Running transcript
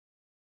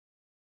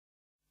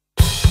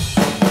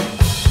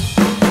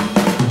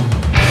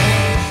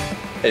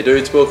Hey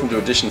dudes, welcome to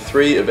edition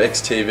 3 of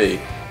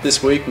XTV.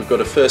 This week we've got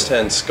a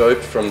first-hand scope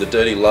from the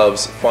Dirty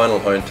Love's final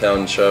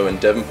hometown show in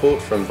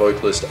Devonport from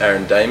vocalist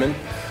Aaron Damon.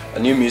 A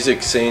new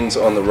music scene's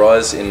on the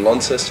rise in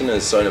Launceston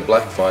as Zona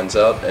Black finds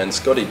out, and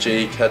Scotty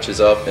G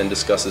catches up and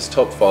discusses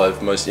top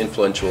 5 most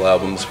influential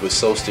albums with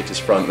Soul Stickers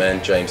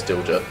frontman James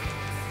Dilger.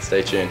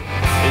 Stay tuned.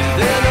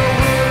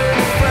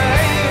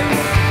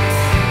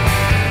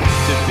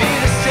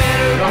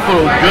 I thought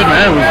it was good,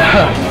 man. It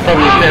was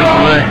probably a 10 for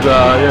me.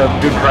 Yeah,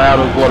 a good crowd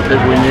of a lot of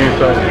people we knew,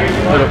 so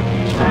had a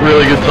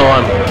really good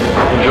time.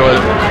 Enjoyed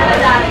it.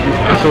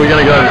 So we're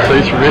going to go to the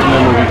seats for a bit, and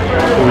then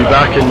we'll be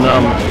back in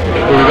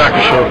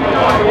a short.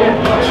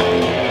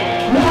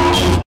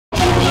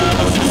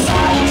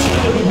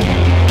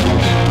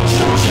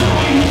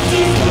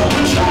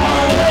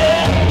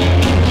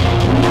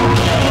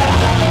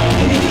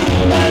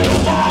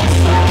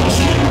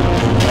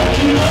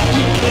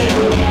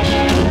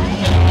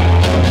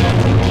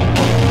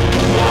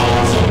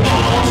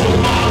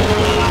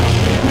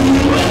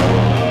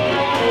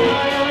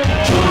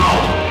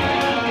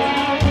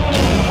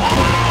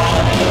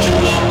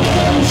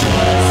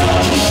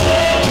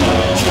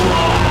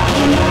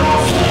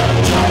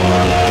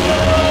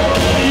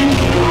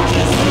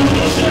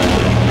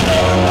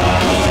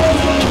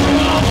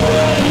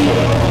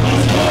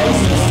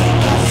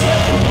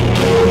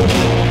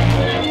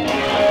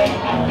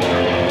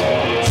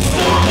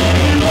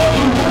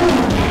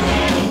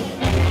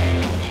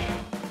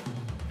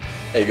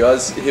 Hey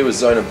guys, here with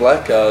Zona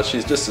Black.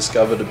 She's just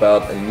discovered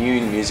about a new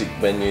music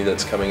venue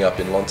that's coming up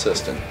in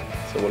Launceston.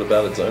 So what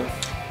about it, Zona?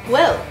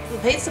 Well, the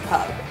Pizza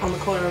Pub on the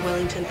corner of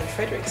Wellington and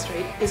Frederick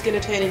Street is going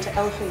to turn into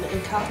Elephant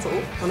and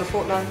Castle on a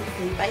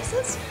fortnightly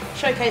basis,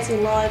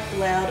 showcasing live,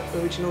 loud,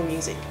 original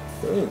music.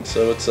 Brilliant.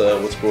 So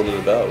what's brought it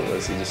about?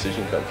 Where's the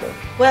decision come from?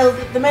 Well,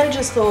 the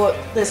managers thought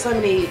there's so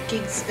many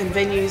gigs and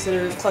venues that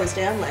have closed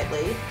down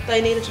lately,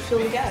 they needed to fill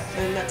the gap,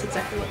 and that's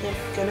exactly what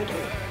they're going to do.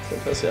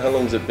 Fantastic. How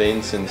long has it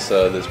been since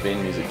there's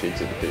been music gigs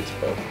at the Pizza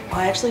Pub?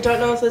 I actually don't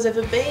know if there's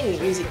ever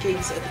been music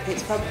gigs at the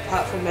Pizza Pub,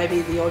 apart from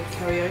maybe the odd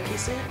karaoke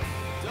set.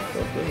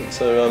 Oh, brilliant.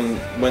 So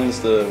when's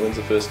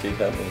the first gig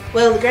happening?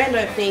 Well, the grand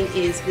opening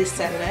is this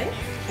Saturday,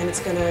 and it's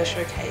going to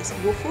showcase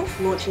Woof Woof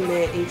launching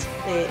their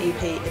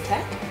EP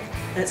Attack.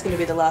 And it's going to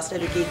be the last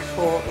ever gig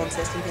for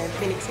Launceston band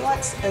Phoenix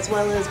Lights, as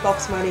well as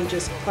Box Money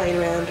just playing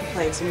around,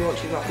 playing some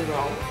raunchy rock and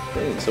roll.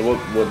 Brilliant. So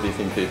what do you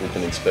think people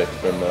can expect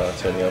from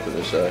turning up at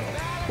the show?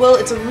 Well,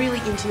 it's a really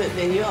intimate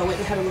venue. I went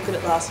and had a look at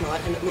it last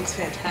night and it looks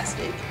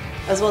fantastic.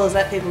 As well as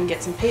that, people can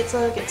get some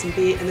pizza, get some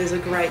beer, and there's a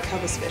great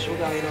cover special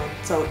going on.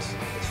 So it's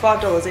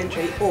 $5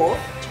 entry or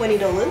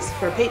 $20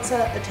 for a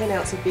pizza, a 10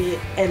 ounce of beer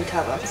and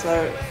cover.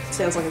 So it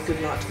sounds like a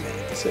good night to me.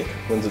 Sick.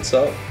 When's it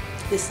start?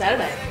 This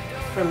Saturday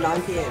from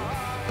 9 PM.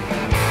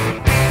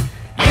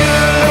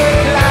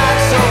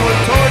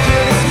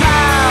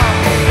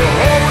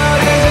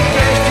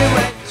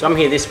 So I'm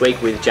here this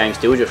week with James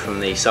Dilger from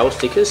the Soul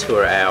Stickers, who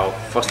are our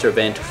Foster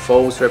Event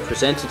Falls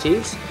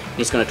representatives. And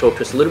he's going to talk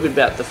to us a little bit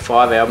about the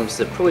 5 albums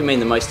that probably mean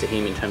the most to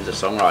him in terms of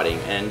songwriting,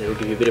 and it'll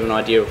give you a bit of an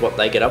idea of what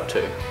they get up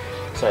to.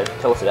 So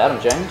tell us about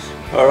them, James.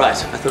 Alright,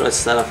 I thought I'd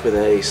start off with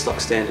a stock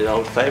standard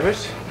old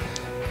favourite,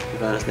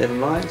 Nevada's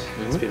Nevermind.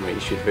 It's been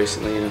reissued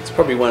recently, and it's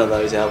probably one of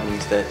those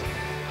albums that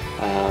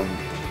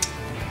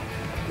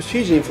was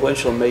hugely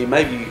influential on me,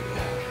 maybe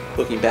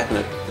looking back on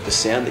it with the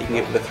sound that you can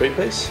get with a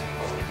 3-piece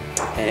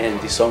and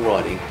the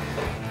songwriting.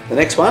 The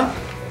next one,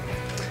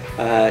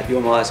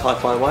 You're My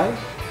Hi-Fi Way,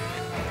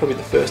 probably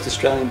the first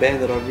Australian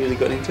band that I really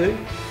got into.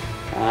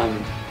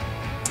 And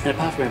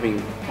apart from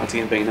having, once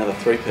again, being another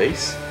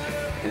 3-piece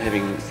and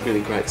having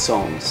really great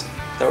songs,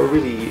 they were a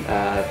really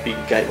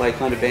big gateway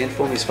kind of band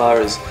for me, as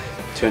far as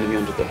turning me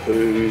onto The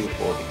Who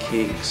or The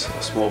Kinks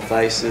or Small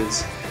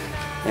Faces.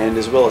 And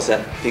as well as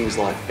that, things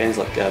like bands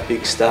like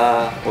Big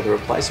Star or The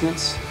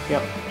Replacements.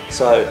 Yep.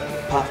 So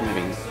apart from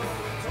having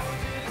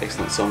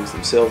excellent songs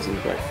themselves and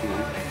great,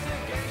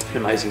 an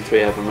amazing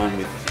 3-album run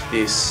with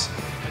this,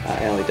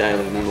 Ali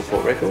Daly and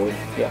Numberport record,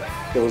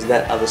 there was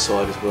that other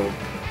side as well.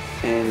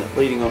 And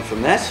leading on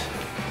from that,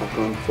 I've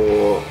gone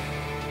for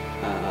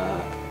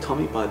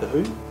Tommy by The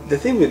Who. The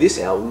thing with this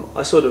album,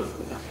 I sort of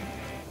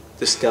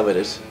discovered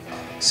it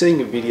seeing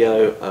a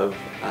video of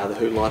The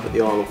Who live at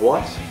the Isle of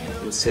Wight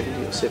in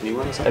 70 or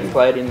 71 or something. They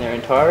played in their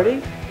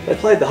entirety? They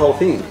played the whole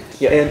thing,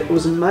 and it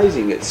was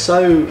amazing. It's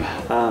so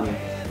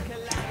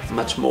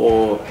much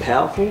more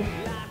powerful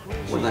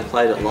when they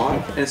played it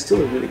live, and it's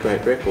still a really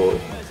great record.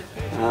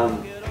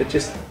 But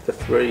just the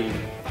three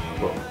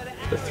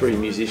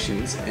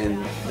musicians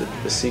and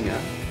the singer,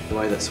 the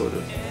way that sort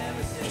of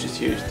was just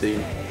huge.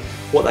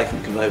 What they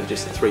can convey with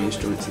just the 3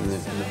 instruments and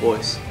the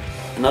voice.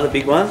 Another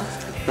big one,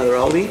 another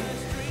oldie,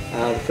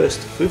 the first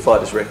Foo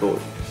Fighters record.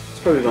 It's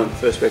probably one of the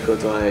first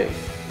records I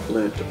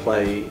learnt to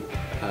play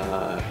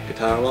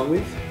guitar along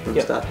with from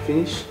start to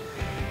finish.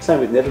 Same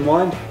with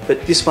Nevermind,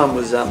 but this one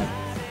was, I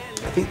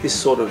think this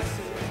sort of,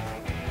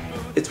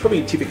 it's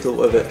probably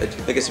typical of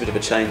I guess a bit of a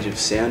change of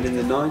sound in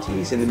the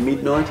 90s, in the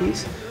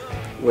mid-90s,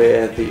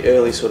 where the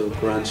early sort of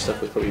grunge stuff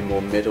was probably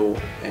more metal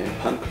and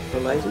punk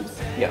related.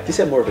 Yeah. This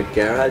had more of a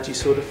garagey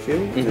sort of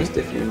feel. There's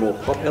definitely more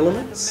pop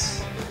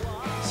elements.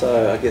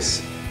 So I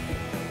guess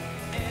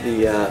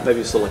the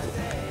maybe sort of like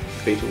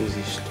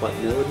Beatles-ish type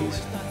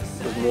melodies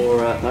was more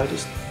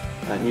noticed.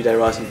 New Day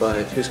Rising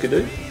by Husker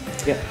Du.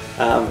 Yeah.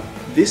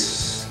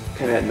 This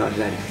came out in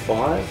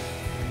 1985,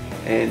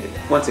 and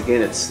once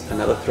again it's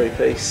another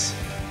three-piece.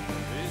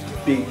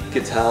 Big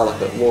guitar, like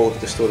a wall of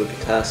distorted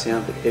guitar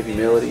sound, but heavy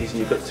melodies, and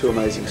you've got two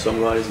amazing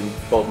songwriters in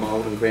Bob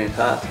Mould and Grant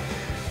Hart,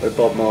 where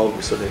Bob Mould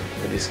was sort of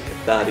this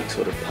cathartic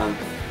sort of punk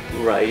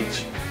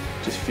rage,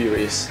 just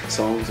furious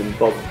songs, and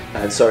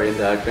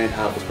Grant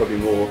Hart was probably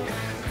more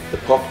the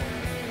pop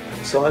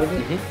side of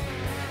it.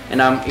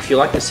 And if you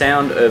like the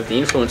sound of the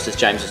influences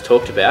James has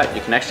talked about,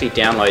 you can actually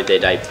download their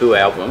debut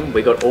album,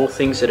 We Got All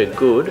Things That Are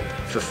Good,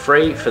 for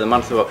free for the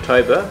month of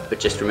October, but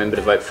just remember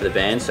to vote for the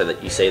band so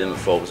that you see them at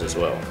Falls as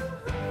well.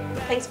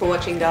 Thanks for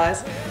watching,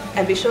 guys,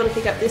 and be sure to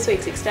pick up this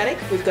week's Xstatic.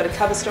 We've got a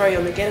cover story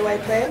on the Getaway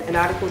Plan and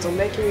articles on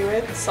Mercury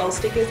Rev, Soul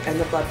Stickers and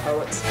the Blood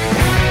Poets.